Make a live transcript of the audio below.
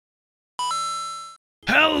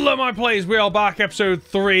Hello, my players. We are back, episode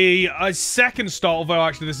 3. A second start, although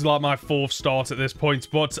actually this is like my 4th start at this point.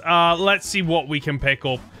 But let's see what we can pick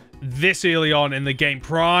up this early on in the game.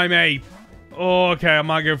 Primeape. Oh, okay, I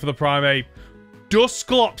might go for the Primeape.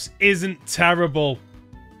 Dusclops isn't terrible.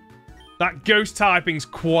 That ghost typing's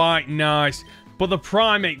quite nice. But the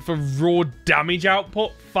Primeape for raw damage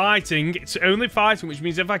output, fighting, it's only fighting, which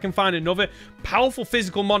means if I can find another powerful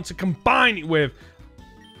physical mod to combine it with,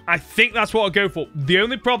 I think that's what I'll go for. The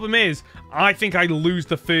only problem is, I think I lose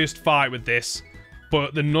the first fight with this,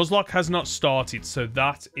 but the Nuzlocke has not started, so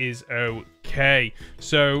that is okay.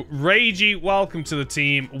 So, Ragey, welcome to the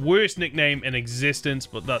team. Worst nickname in existence,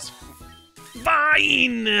 but that's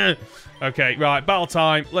fine. Okay, right, battle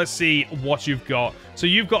time. Let's see what you've got. So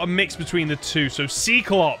you've got a mix between the two. So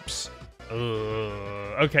Cyclops.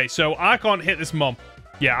 Okay, so I can't hit this mom.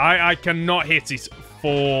 Yeah, I cannot hit it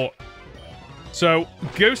for... So,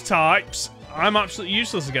 ghost types, I'm absolutely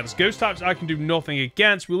useless against. Ghost types, I can do nothing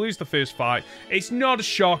against. We lose the first fight. It's not a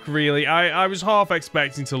shock, really. I was half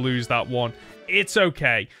expecting to lose that one. It's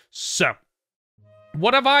okay. So,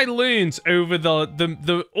 what have I learned over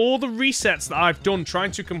all the resets that I've done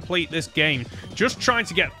trying to complete this game? Just trying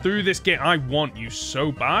to get through this game. I want you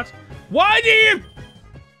so bad. Why do you...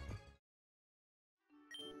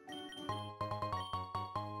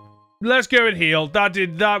 Let's go and heal.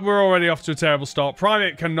 That we're already off to a terrible start.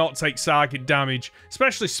 Primeape cannot take psychic damage,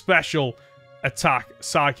 especially special attack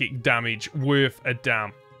psychic damage worth a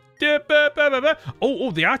damn. Oh,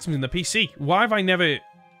 the item's in the PC. Why have I never...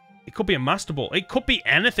 It could be a Master Ball. It could be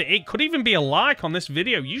anything. It could even be a like on this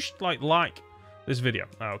video. You should like this video.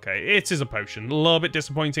 Okay, it is a potion. A little bit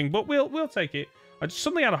disappointing, but we'll take it. I just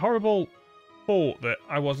suddenly had a horrible thought that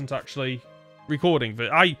I wasn't actually recording.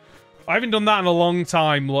 But I haven't done that in a long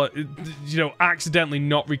time. You know, accidentally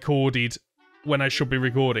not recorded when I should be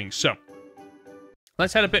recording. So,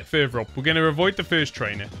 let's head a bit further up. We're going to avoid the first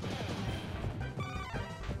trainer.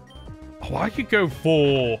 Oh, I could go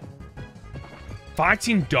for...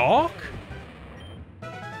 Fighting Dark?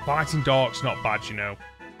 Fighting Dark's not bad, you know.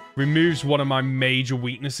 Removes one of my major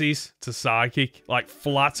weaknesses to Psychic. Like,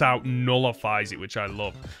 flat out nullifies it, which I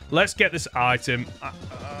love. Let's get this item.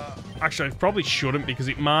 Actually, I probably shouldn't because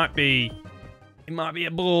it might be a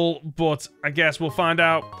bull, but I guess we'll find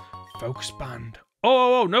out. Focus Band.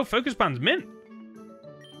 Oh, no, Focus Band's mint.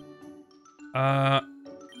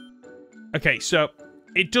 Okay, so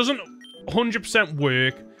it doesn't 100%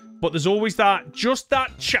 work, but there's always that,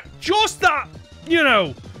 you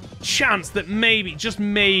know, chance that maybe, just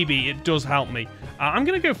maybe, it does help me. I'm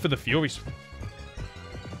gonna go for the Fury.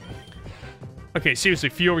 Okay, seriously,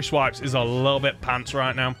 Fury Swipes is a little bit pants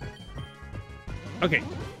right now. Okay.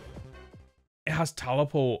 It has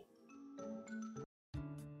Teleport.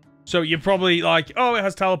 So you're probably like, oh, it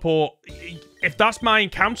has Teleport. If that's my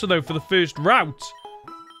encounter, though, for the first route,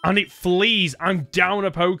 and it flees, I'm down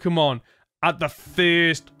a Pokemon at the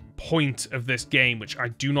first point of this game, which I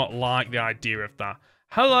do not like the idea of that.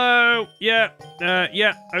 Hello! Yeah,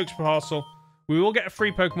 Oaks Parcel. We will get a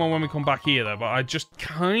free Pokemon when we come back here, though, but I just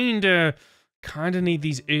kinda need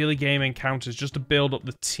these early game encounters just to build up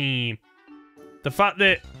the team. The fact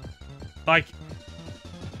that, like,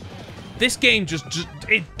 this game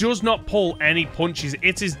it does not pull any punches.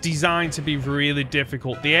 It is designed to be really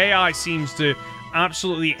difficult. The AI seems to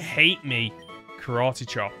absolutely hate me. Karate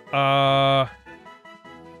Chop.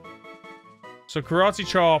 So Karate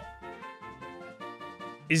Chop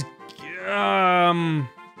is,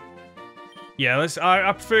 yeah,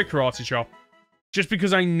 I prefer Karate Chop. Just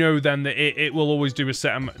because I know then that it will always do a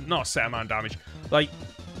not a set amount of damage. Like,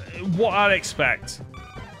 what I'd expect.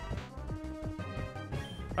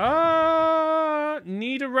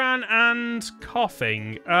 Nidoran and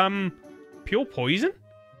Coughing. Pure Poison?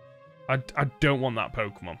 I don't want that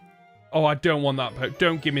Pokemon. Oh, I don't want that.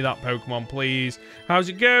 Don't give me that Pokemon, please. How's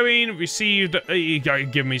it going? Received. You gotta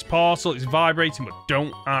give me his parcel. It's vibrating, but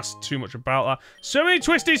don't ask too much about that. So many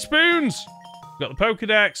Twisted Spoons! Got the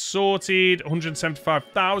Pokedex sorted.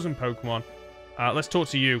 175,000 Pokemon. Let's talk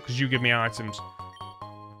to you, because you give me items.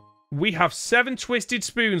 We have 7 Twisted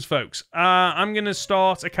Spoons, folks. I'm going to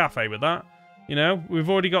start a cafe with that. You know, we've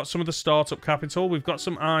already got some of the startup capital. We've got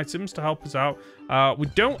some items to help us out. We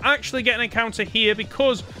don't actually get an encounter here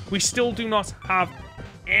because we still do not have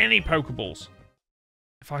any Pokeballs.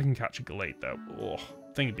 If I can catch a Gallade, though. Oh,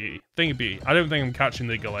 thing of beauty. Thing of beauty. I don't think I'm catching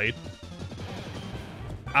the Gallade.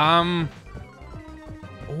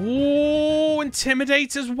 Oh,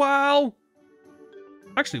 Intimidate as well.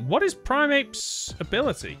 Actually, what is Primeape's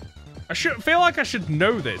ability? I feel like I should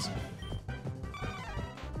know this.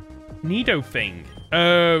 Nido Thing.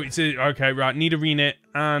 Oh, it's a... Okay, right. Nidorina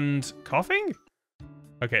and Coughing?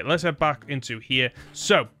 Okay, let's head back into here.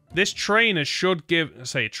 So, this trainer should give...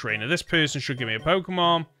 Say a trainer. This person should give me a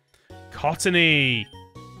Pokemon. Cottony.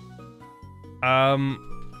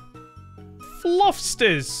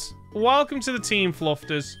 Fluffsters. Welcome to the team,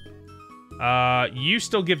 Fluffsters. You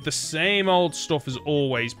still give the same old stuff as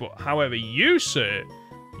always, but however, you, sir,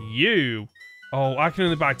 you... Oh, I can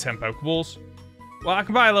only buy 10 Pokeballs. Well, I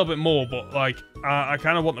can buy a little bit more, but, like, I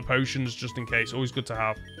kind of want the potions just in case. Always good to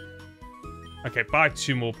have. Okay, buy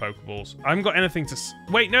 2 more Pokeballs. I haven't got anything to...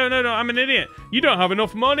 Wait, no, I'm an idiot. You don't have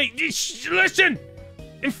enough money. Listen!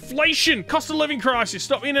 Inflation! Cost of living crisis.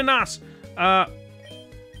 Stop being an ass. Oh,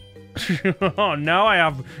 now I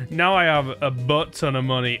have a butt ton of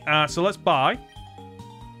money. So let's buy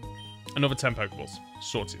another 10 Pokeballs.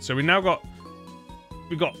 Sorted. So we've got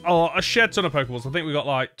a shed ton of Pokeballs. I think we got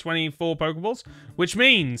like 24 Pokeballs, which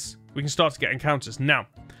means we can start to get encounters. Now,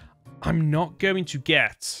 I'm going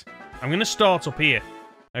to start up here,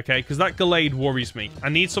 okay? Because that Gallade worries me. I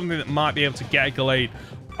need something that might be able to get a Gallade.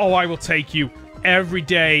 Oh, I will take you every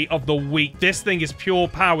day of the week. This thing is pure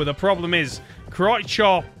power. The problem is, Karate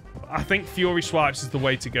Chop, I think Fury Swipes is the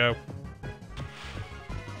way to go.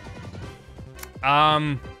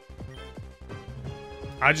 I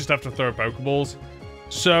just have to throw Pokeballs.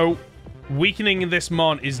 So, weakening this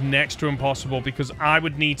mon is next to impossible because I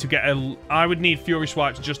would need Fury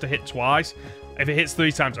Swipes just to hit twice. If it hits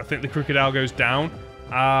 3 times, I think the Crocodile goes down.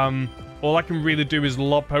 All I can really do is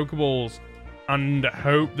lob Pokeballs and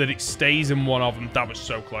hope that it stays in one of them. That was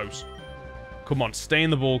so close. Come on, stay in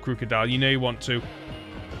the ball, Crocodile. You know you want to.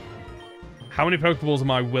 How many Pokeballs am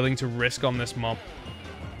I willing to risk on this mob?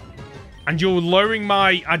 And you're lowering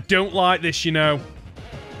my... I don't like this, you know.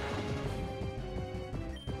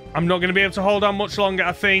 I'm not going to be able to hold on much longer,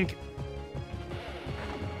 I think.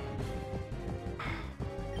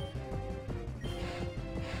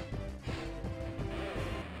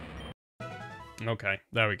 Okay,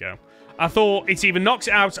 there we go. I thought it either knocks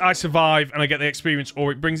it out, I survive, and I get the experience,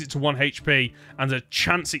 or it brings it to 1 HP, and there's a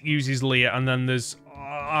chance it uses Leer, and then there's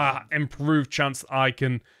improved chance that I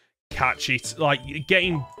can catch it. Like,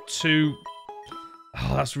 getting to...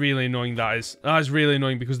 Oh, that's really annoying, that is. That is really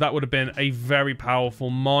annoying, because that would have been a very powerful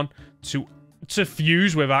mon to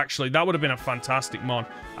fuse with, actually. That would have been a fantastic mon.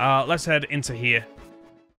 Let's head into here.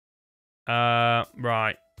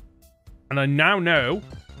 Right. And I now know...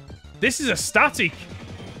 This is a static.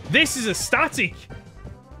 This is a static.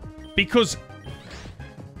 Because...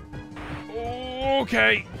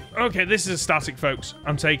 Okay. Okay, this is a static, folks.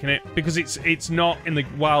 I'm taking it. Because it's not in the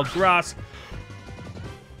wild grass.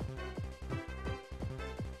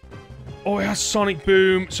 Oh, it has Sonic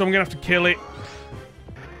Boom, so I'm going to have to kill it.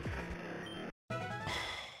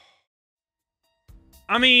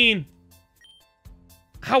 I mean...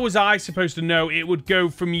 How was I supposed to know it would go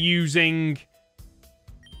from using...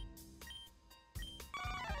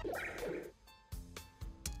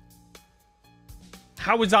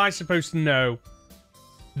 How was I supposed to know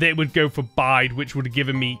that it would go for Bide, which would have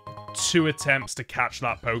given me 2 attempts to catch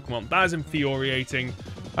that Pokemon? That is infuriating.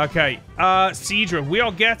 Okay, Seadra, we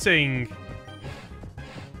are getting...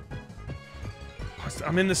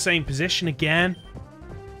 I'm in the same position again.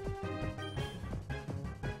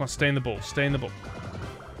 Come on, stay in the ball. Stay in the ball.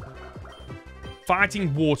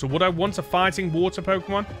 Fighting Water. Would I want a Fighting Water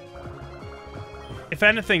Pokemon? If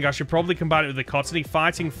anything, I should probably combine it with the Cottony.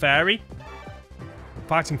 Fighting Fairy.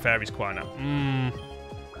 Fighting Fairy's quite now.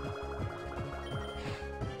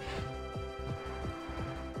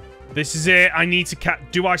 This is it. I need to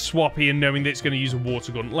do I swap here knowing that it's going to use a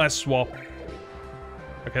water gun? Let's swap.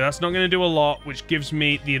 Okay, that's not going to do a lot, which gives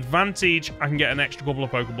me the advantage. I can get an extra couple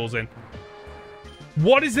of Pokeballs in.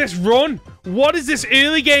 What is this run? What is this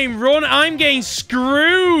early game run? I'm getting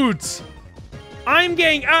screwed. I'm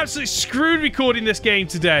getting absolutely screwed recording this game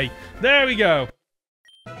today. There we go.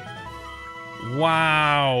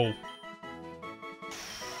 Wow.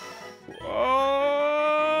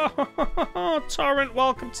 Oh, Torrent,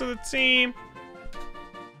 welcome to the team.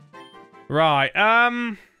 Right,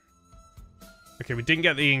 okay, we didn't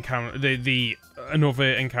get the encounter,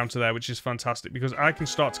 another encounter there, which is fantastic, because I can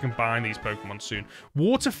start to combine these Pokemon soon.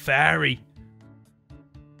 Water Fairy.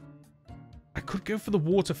 I could go for the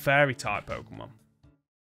Water Fairy type Pokemon.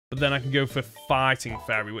 But then I can go for Fighting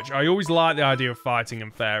Fairy, which I always like the idea of Fighting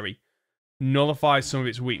and Fairy. Nullifies some of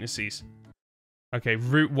its weaknesses. Okay,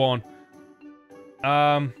 Route 1.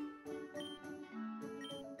 I'm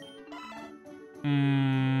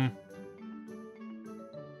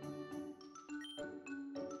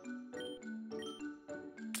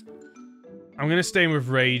gonna stay with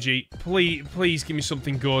Ragey. Please give me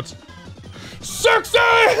something good. SIXES!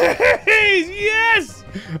 Yes!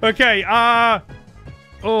 Okay,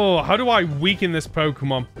 Oh, how do I weaken this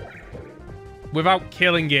Pokemon without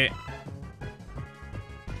killing it?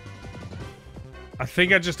 I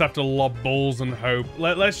think I just have to lob balls and hope.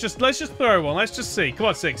 Let's just throw one. Let's just see. Come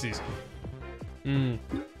on, Sixes.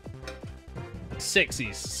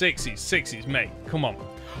 Sixes, mate. Come on.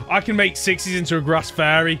 I can make Sixes into a Grass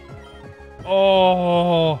Fairy.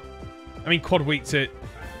 Oh. I mean, quad weaked it.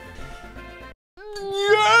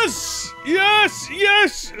 Yes! Yes!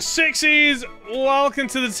 Yes! Sixes, welcome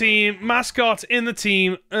to the team. Mascot in the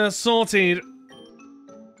team. Sorted.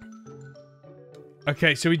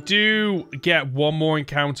 Okay, so we do get one more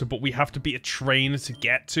encounter, but we have to beat a trainer to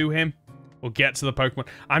get to him. Or get to the Pokemon.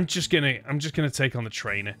 I'm just gonna take on the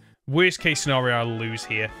trainer. Worst case scenario, I'll lose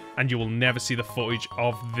here, and you will never see the footage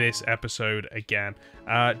of this episode again.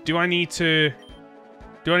 Do I need to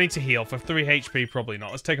heal for 3 HP? Probably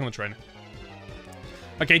not. Let's take on the trainer.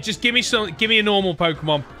 Okay, just give me a normal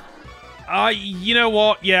Pokemon. You know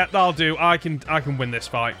what? Yeah, that'll do. I can win this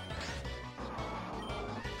fight.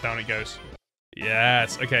 Down it goes.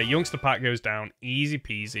 Yes. Okay, Youngster Pack goes down. Easy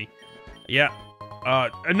peasy. Yeah.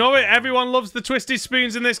 Everyone loves the Twisted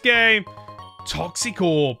Spoons in this game.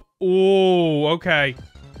 Toxicorp. Oh, okay.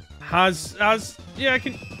 Yeah, I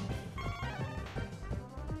can...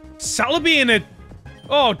 Celebi in it.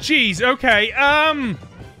 Oh, jeez. Okay.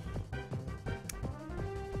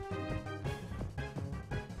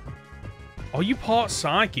 Are you part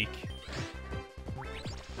Psychic?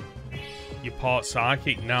 You're part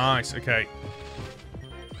Psychic. Nice. Okay.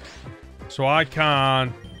 So I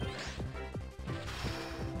can...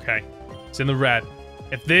 Okay. It's in the red.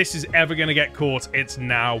 If this is ever going to get caught, it's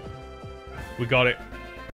now. We got it.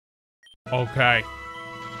 Okay.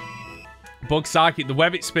 Bug Psychic. The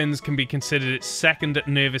web it spins can be considered its second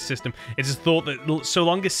nervous system. It is thought that so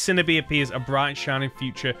long as Cinnabi appears, a bright and shining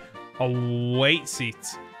future awaits it.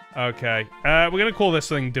 Okay. We're going to call this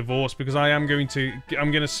thing Divorce because I'm going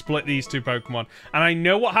to split these two Pokemon. And I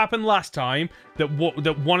know what happened last time, that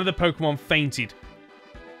one of the Pokemon fainted.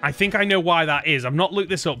 I think I know why that is. I've not looked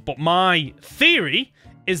this up, but my theory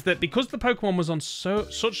is that because the Pokemon was on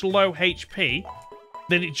such low HP,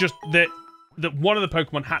 then it just that one of the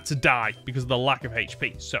Pokemon had to die because of the lack of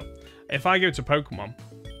HP. So, if I go to Pokemon,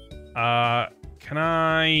 can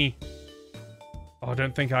I? Oh, I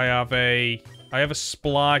don't think I have a. I have a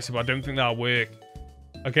Splicer, but I don't think that'll work.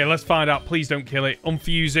 Okay, let's find out. Please don't kill it.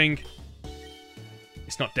 Unfusing.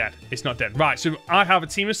 It's not dead. It's not dead. Right, so I have a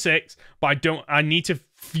team of 6, but I need to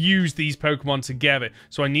fuse these Pokemon together.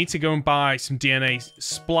 So I need to go and buy some DNA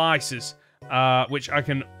Splicers, which I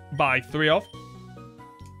can buy 3 of,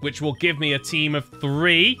 which will give me a team of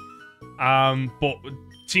 3, but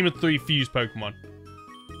team of 3 fused Pokemon.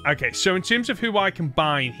 Okay, so in terms of who I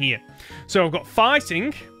combine here, so I've got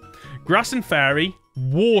Fighting, Grass and Fairy,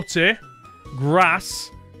 Water,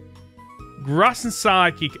 Grass and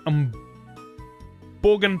Psychic, and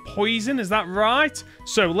Bug and Poison, is that right?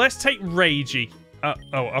 So let's take Ragey. Oh,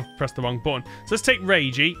 I've pressed the wrong button. So let's take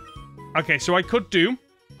Ragey. Okay, so I could do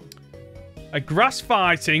a Grass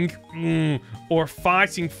Fighting, or a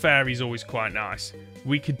Fighting Fairy is always quite nice.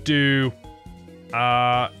 We could do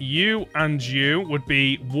you and you would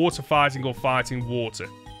be Water Fighting or Fighting Water.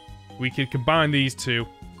 We could combine these two.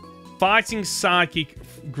 Fighting Psychic,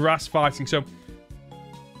 Grass Fighting. So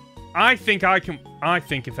I think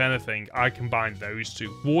if anything, I combine those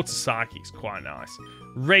two. Water Psychic's quite nice.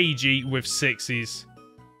 Ragey with 6s.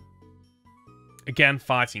 Again,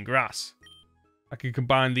 Fighting Grass. I could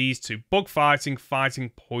combine these two. Bug Fighting, Fighting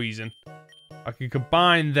Poison. I could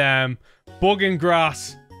combine them. Bug and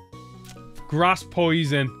Grass. Grass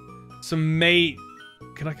Poison.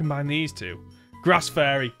 Can I combine these two? Grass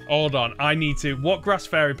Fairy. Hold on. I need to... What Grass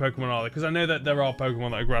Fairy Pokemon are there? Because I know that there are Pokemon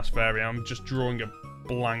that are Grass Fairy. I'm just drawing a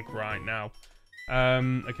blank right now.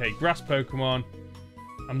 Okay, Grass Pokemon.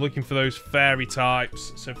 I'm looking for those Fairy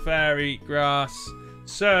types. So, Fairy, Grass.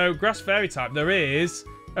 So, Grass Fairy type. There is...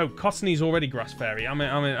 Oh, Cottony's already Grass Fairy. I'm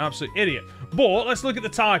an absolute idiot. But, let's look at the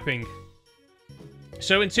typing.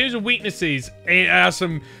 So, in terms of weaknesses, it has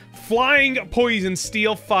some Flying, Poison,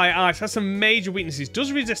 Steel, Fire, Ice. Has some major weaknesses.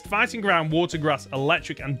 Does resist Fighting Ground, Water, Grass,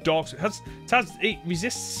 Electric, and Dark. It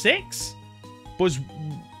resists 6?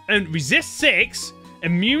 And resists 6,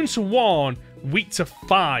 immune to 1, weak to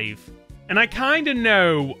 5. And I kind of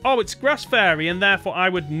know... Oh, it's Grass Fairy, and therefore I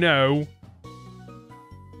would know...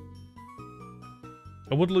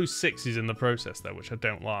 I would lose 6s in the process, though, which I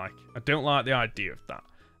don't like. I don't like the idea of that.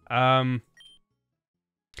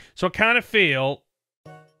 So I kind of feel...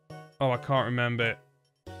 Oh, I can't remember.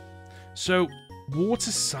 So,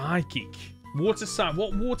 Water Psychic. What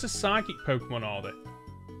Water Psychic Pokemon are there?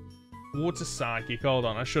 Water Psychic. Hold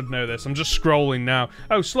on, I should know this. I'm just scrolling now.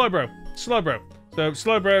 Oh, Slowbro. Slowbro. So,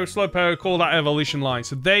 Slowbro, Slowpoke, call that evolution line.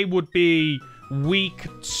 So, they would be weak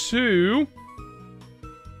to...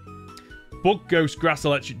 Bug, Ghost, Grass,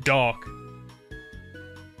 Electric, Dark.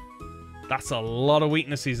 That's a lot of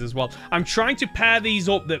weaknesses as well. I'm trying to pair these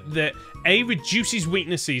up that A, reduces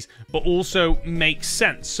weaknesses, but also makes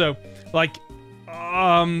sense. So, like...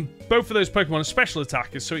 both of those Pokemon are special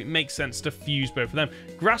attackers, so it makes sense to fuse both of them.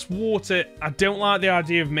 Grass, water, I don't like the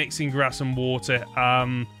idea of mixing grass and water.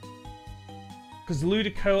 Because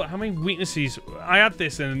Ludicolo, how many weaknesses? I had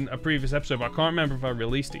this in a previous episode, but I can't remember if I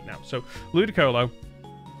released it now. So, Ludicolo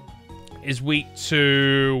is weak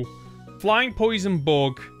to Flying, Poison,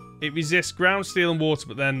 Bug. It resists Ground, Steel, and Water,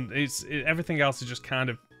 but then everything else is just kind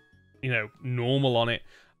of, you know, normal on it.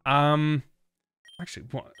 Actually,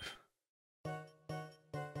 what...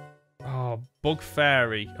 Oh, Bug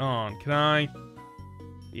Fairy. On. Can I...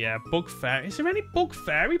 Yeah, Bug Fairy. Is there any Bug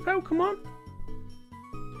Fairy Pokemon?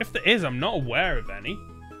 If there is, I'm not aware of any.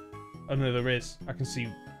 Oh, no, there is. I can see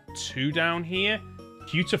 2 down here.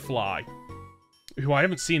 Cutiefly, who I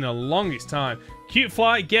haven't seen in the longest time.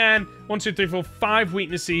 Cutiefly, again. 1, 2, 3, 4, 5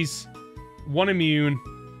 weaknesses. 1 immune.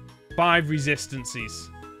 5 resistances.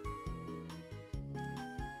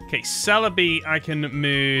 Okay, Celebi, I can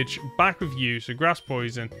merge back with you. So, Grass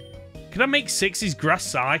Poison. Could I make SIXES Grass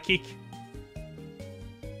Psychic?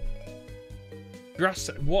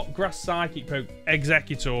 What Grass Psychic poke?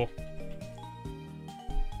 Executor.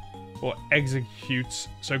 Or Executes.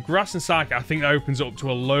 So Grass and Psychic, I think that opens up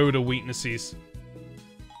to a load of weaknesses.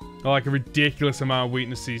 Like a ridiculous amount of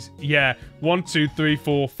weaknesses. Yeah, 1, 2, 3,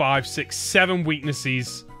 4, 5, 6, 7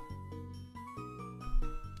 weaknesses.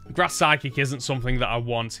 Grass Psychic isn't something that I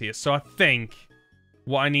want here. So I think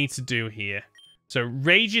what I need to do here... So,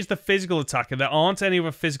 Rage is the physical attacker. There aren't any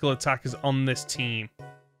other physical attackers on this team.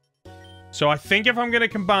 So, I think if I'm going to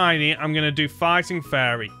combine it, I'm going to do Fighting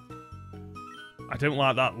Fairy. I don't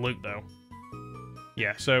like that look, though.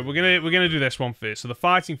 Yeah, so we're gonna do this one first. So, the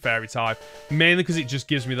Fighting Fairy type. Mainly because it just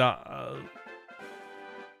gives me that...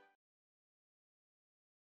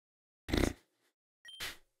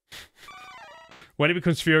 When it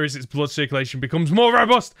becomes furious, its blood circulation becomes more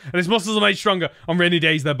robust, and its muscles are made stronger. On rainy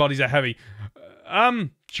days, their bodies are heavy.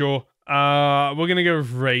 Sure. We're gonna go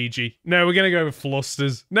with Ragey. No, we're gonna go with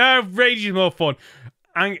Flusters. No, Ragey's more fun.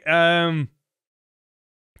 And,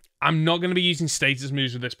 I'm not gonna be using status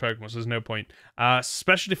moves with this Pokemon, so there's no point.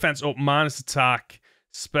 Special defense up, minus attack.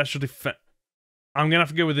 Special defense. I'm gonna have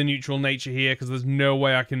to go with the neutral nature here, because there's no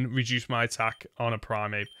way I can reduce my attack on a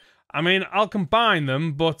Primeape. I mean, I'll combine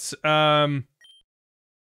them, but, I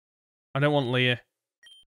don't want Leer.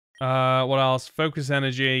 What else? Focus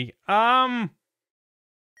Energy. Put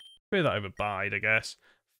that over Bide, I guess.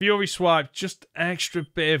 Fury Swipe, just extra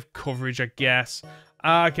bit of coverage, I guess.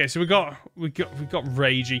 Okay, so we got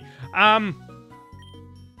Ragey.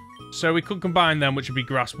 So we could combine them, which would be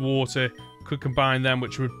Grass Water. Could combine them,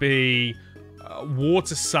 which would be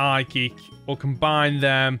Water Psychic, or combine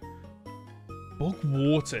them. Bug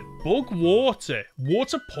Water,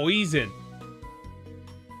 Water Poison.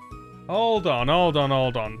 Hold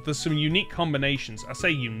on. There's some unique combinations. I say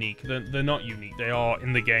unique. They're not unique. They are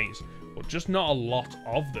in the games. But just not a lot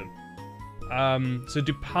of them. So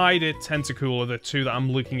Dupida, Tentacool are the 2 that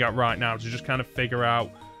I'm looking at right now to just kind of figure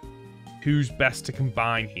out who's best to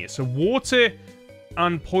combine here. So Water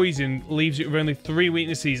and Poison leaves it with only 3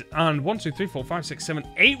 weaknesses and 1, 2, 3, 4, 5, 6, 7,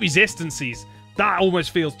 8 resistances. That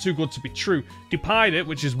almost feels too good to be true. Dupida,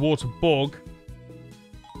 which is Water Bug,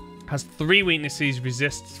 has 3 weaknesses,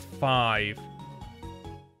 resists 5.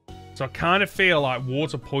 So I kind of feel like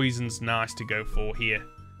Water Poison's nice to go for here.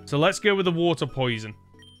 So let's go with the Water Poison.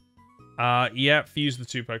 Yeah, fuse the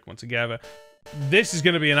 2 Pokemon together. This is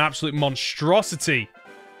going to be an absolute monstrosity.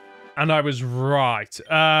 And I was right.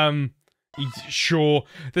 Sure.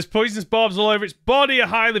 There's poisonous barbs all over its body, are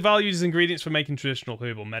highly valued as ingredients for making traditional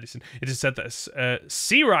herbal medicine. It is said that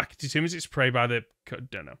Searak determines its prey by the...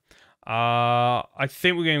 Don't know. I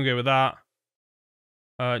think we're going to go with that.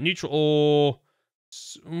 Neutral or...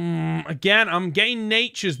 again, I'm getting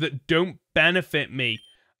natures that don't benefit me.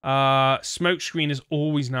 Smokescreen is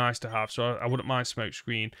always nice to have, so I wouldn't mind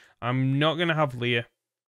Smokescreen. I'm not going to have Leer.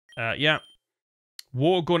 Yeah.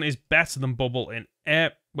 Water Gun is better than Bubble in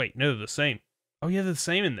air... Wait, no, they're the same. Oh, yeah, they're the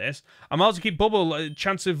same in this. I might as well keep Bubble.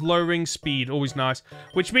 Chance of lowering speed, always nice.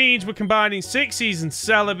 Which means we're combining SIXES and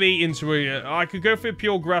Celebi into a... I could go for a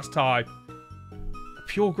pure grass type.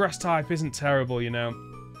 Pure grass type isn't terrible, you know.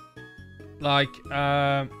 Like,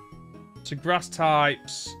 so grass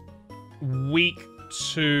types... Weak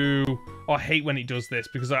to... Oh, I hate when it does this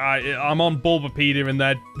because I'm on Bulbapedia and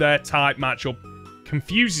their type matchup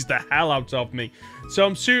confuses the hell out of me. So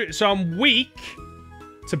I'm weak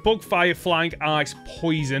to Bug, Fire, Flying, Ice,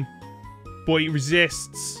 Poison, but it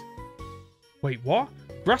resists. Wait, what?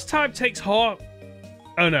 Grass type takes half.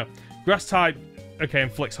 Oh no, Grass type. Okay,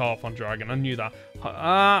 inflicts half on Dragon. I knew that.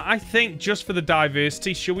 I think just for the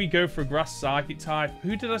diversity, should we go for a Grass Psychic type?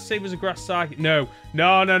 Who did I say was a Grass Psychic? No.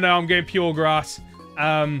 I'm going Pure Grass.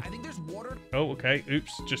 I think there's water. Oh, okay.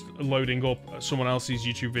 Oops. Just loading up someone else's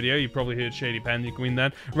YouTube video. You probably heard Shady Pen going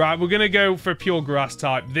then. Right, we're going to go for Pure Grass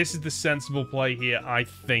type. This is the sensible play here, I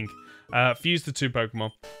think. Fuse the 2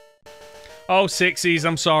 Pokemon. Oh, SIXES,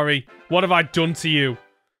 I'm sorry. What have I done to you?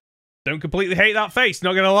 Don't completely hate that face,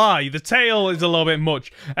 not gonna lie. The tail is a little bit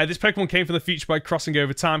much. This Pokemon came from the future by crossing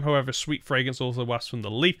over time. However, sweet fragrance also wafts from the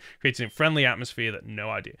leaf, creating a friendly atmosphere that no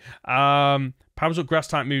idea. Powers up grass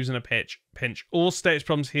type moves in a pinch. All status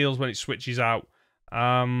problems heals when it switches out.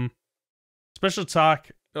 Special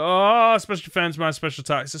attack. Oh, special defense, my special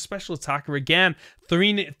attack. It's a special attacker again.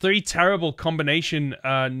 Three terrible combination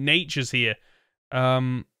natures here.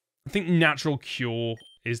 I think Natural Cure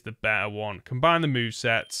is the better one. Combine the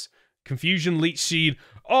movesets. Confusion, Leech Seed.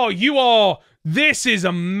 Oh, you are... This is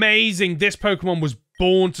amazing. This Pokemon was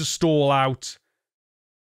born to stall out.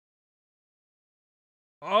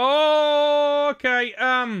 Oh, okay.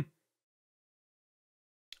 Kind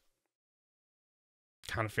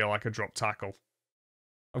of feel like a drop tackle.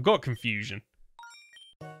 I've got Confusion.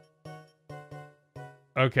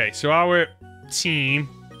 Okay, so our team...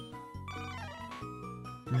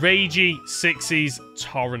 Ragey, SIXES,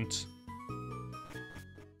 Torrent.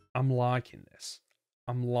 I'm liking this.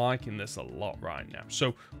 I'm liking this a lot right now.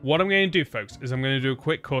 So what I'm going to do, folks, is I'm going to do a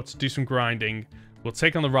quick cut, do some grinding. We'll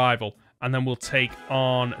take on the rival, and then we'll take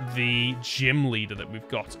on the gym leader that we've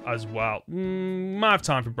got as well. Might have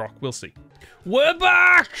time for Brock. We'll see. We're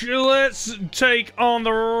back! Let's take on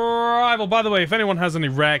the rival. By the way, if anyone has any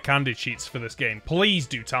rare candy cheats for this game, please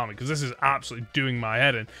do tell me, because this is absolutely doing my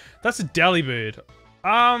head in. That's a Delibird.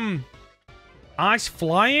 Ice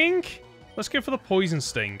Flying? Let's go for the Poison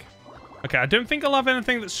Sting. Okay, I don't think I'll have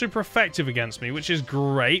anything that's super effective against me, which is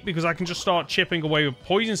great, because I can just start chipping away with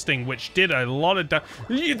Poison Sting, which did a lot of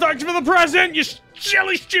damage. Thanks for the present, you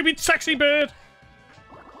silly, stupid, sexy bird!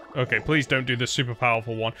 Okay, please don't do the super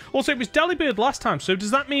powerful one. Also, it was Delibird last time, so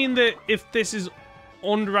does that mean that if this is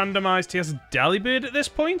unrandomized, he has a Delibird at this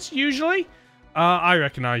point, usually? I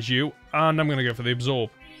recognize you, and I'm going to go for the Absorb.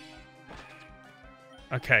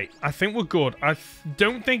 Okay, I think we're good. I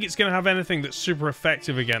don't think it's going to have anything that's super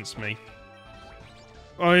effective against me.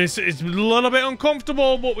 Oh, it's a little bit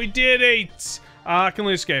uncomfortable, but we did it. I can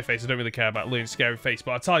learn Scary Face. I don't really care about learning Scary Face,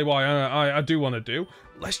 but I'll tell you why I do want to do.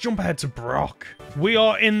 Let's jump ahead to Brock. We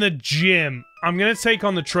are in the gym. I'm going to take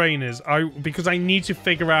on the trainers because I need to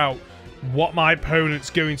figure out what my opponent's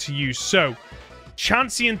going to use. So,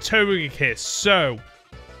 Chansey and Togekiss. So...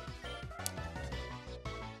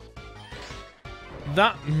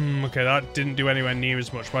 That, okay, that didn't do anywhere near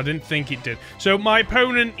as much, but I didn't think it did. So my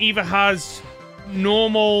opponent either has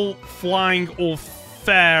normal, flying, or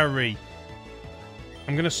fairy.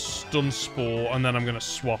 I'm going to stun Spore, and then I'm going to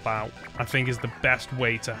swap out. I think is the best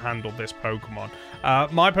way to handle this Pokemon.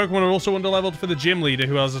 My Pokemon are also underleveled for the gym leader,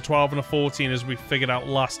 who has a 12 and a 14, as we figured out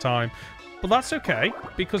last time. But that's okay,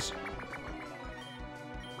 because...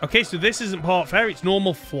 Okay, so this isn't part fairy, it's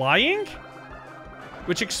normal flying?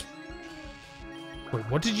 Which Wait,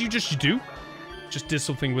 what did you just do? Just did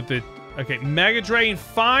something with the... Okay, Mega Drain,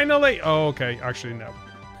 finally! Oh, okay, actually, no.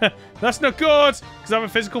 That's not good! Because I'm a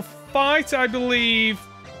physical fight, I believe.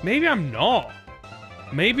 Maybe I'm not.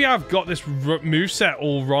 Maybe I've got this moveset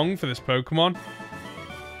all wrong for this Pokemon.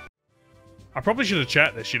 I probably should have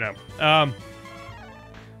checked this, you know.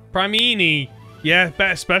 Primini. Yeah,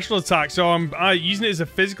 better special attack. So I'm using it as a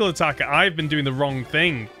physical attacker. I've been doing the wrong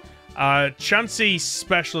thing. Chansey,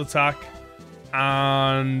 special attack.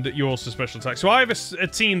 And you're also special attack. So I have a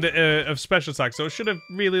team that of special attack, so I should have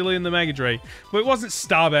really learned the Mega Drain. But it wasn't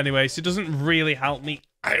Stab anyway, so it doesn't really help me,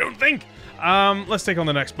 I don't think. Let's take on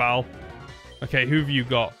the next battle. Okay, who have you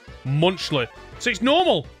got? Munchlip. So it's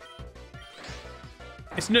normal.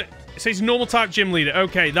 It says normal type gym leader.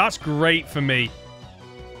 Okay, that's great for me.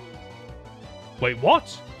 Wait, what?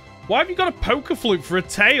 Why have you got a Poke Flute for a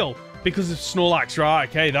tail? Because of Snorlax, right?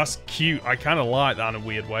 Okay, that's cute. I kind of like that in a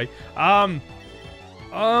weird way.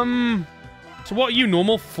 So what are you,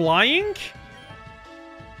 normal flying?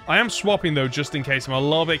 I am swapping, though, just in case I'm a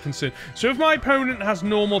little bit concerned. So if my opponent has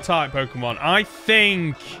normal type Pokemon, I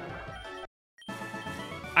think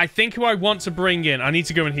who I want to bring in... I need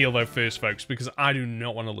to go and heal, though, first, folks, because I do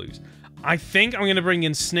not want to lose. I think I'm going to bring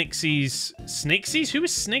in SIXES. SIXES? Who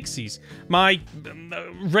is SIXES? My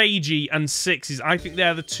Ragey and SIXES. I think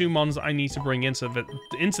they're the two mons that I need to bring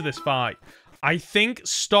into this fight. I think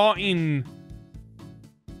starting...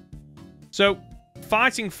 So,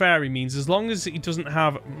 fighting Fairy means as long as he doesn't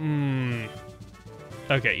have...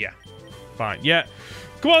 Okay, yeah. Fine, yeah.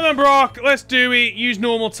 Come on then, Brock. Let's do it. Use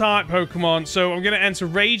normal type Pokemon. So I'm going to enter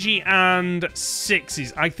Ragey and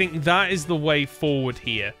SIXES. I think that is the way forward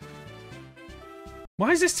here. Why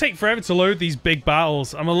does this take forever to load these big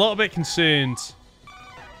battles? I'm a little bit concerned.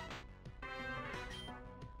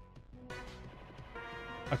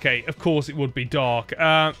 Okay, of course it would be dark.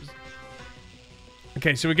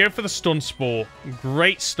 Okay, so we go for the Stun Spore.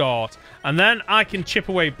 Great start. And then I can chip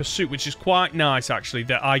away Pursuit, which is quite nice, actually,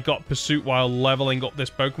 that I got Pursuit while leveling up this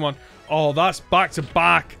Pokemon. Oh, that's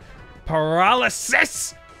back-to-back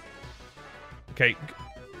paralysis! Okay.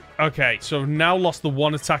 Okay, so I've now lost the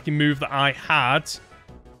one attacking move that I had.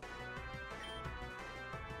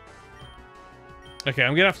 Okay,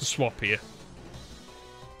 I'm gonna have to swap here.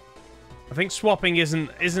 I think swapping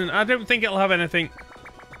isn't... I don't think it'll have anything...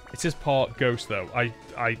 It is part Ghost, though.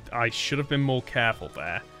 I should have been more careful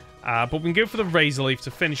there. But we can go for the Razor Leaf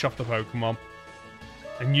to finish off the Pokemon.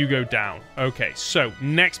 And you go down. Okay, so,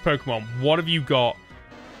 next Pokemon. What have you got?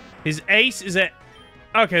 His Ace is it...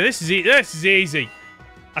 Okay, this is easy.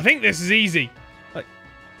 I think this is easy. Like...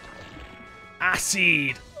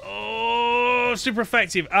 Acid. Oh, super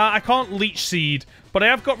effective. I can't Leech Seed, but I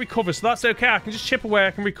have got Recover, so that's okay. I can just chip away,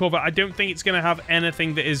 I can recover. I don't think it's going to have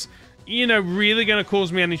anything that is... You know, really going to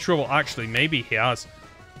cause me any trouble. Actually, maybe he has.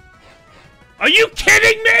 Are you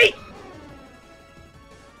kidding me?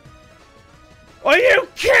 Are you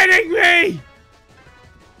kidding me?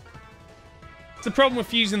 It's the problem with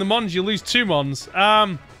fusing the mons. You lose two mons.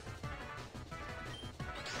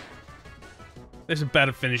 This is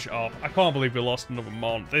better finish off. I can't believe we lost another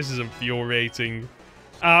mon. This is infuriating.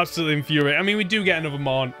 Absolutely infuriating. I mean, we do get another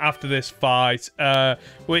mon after this fight,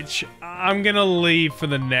 which I'm going to leave for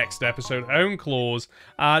the next episode. Hone Claws.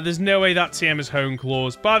 There's no way that TM is Hone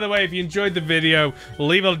Claws. By the way, if you enjoyed the video,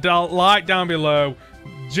 leave a like down below.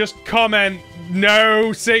 Just comment,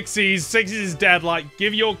 no, SIXES. SIXES is dead. Like,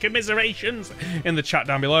 give your commiserations in the chat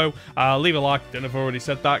down below. Leave a like, don't know if I've already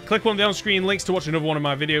said that. Click one of the on-screen links to watch another one of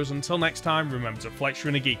my videos. Until next time, remember to flex,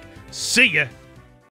 you're a geek. See ya!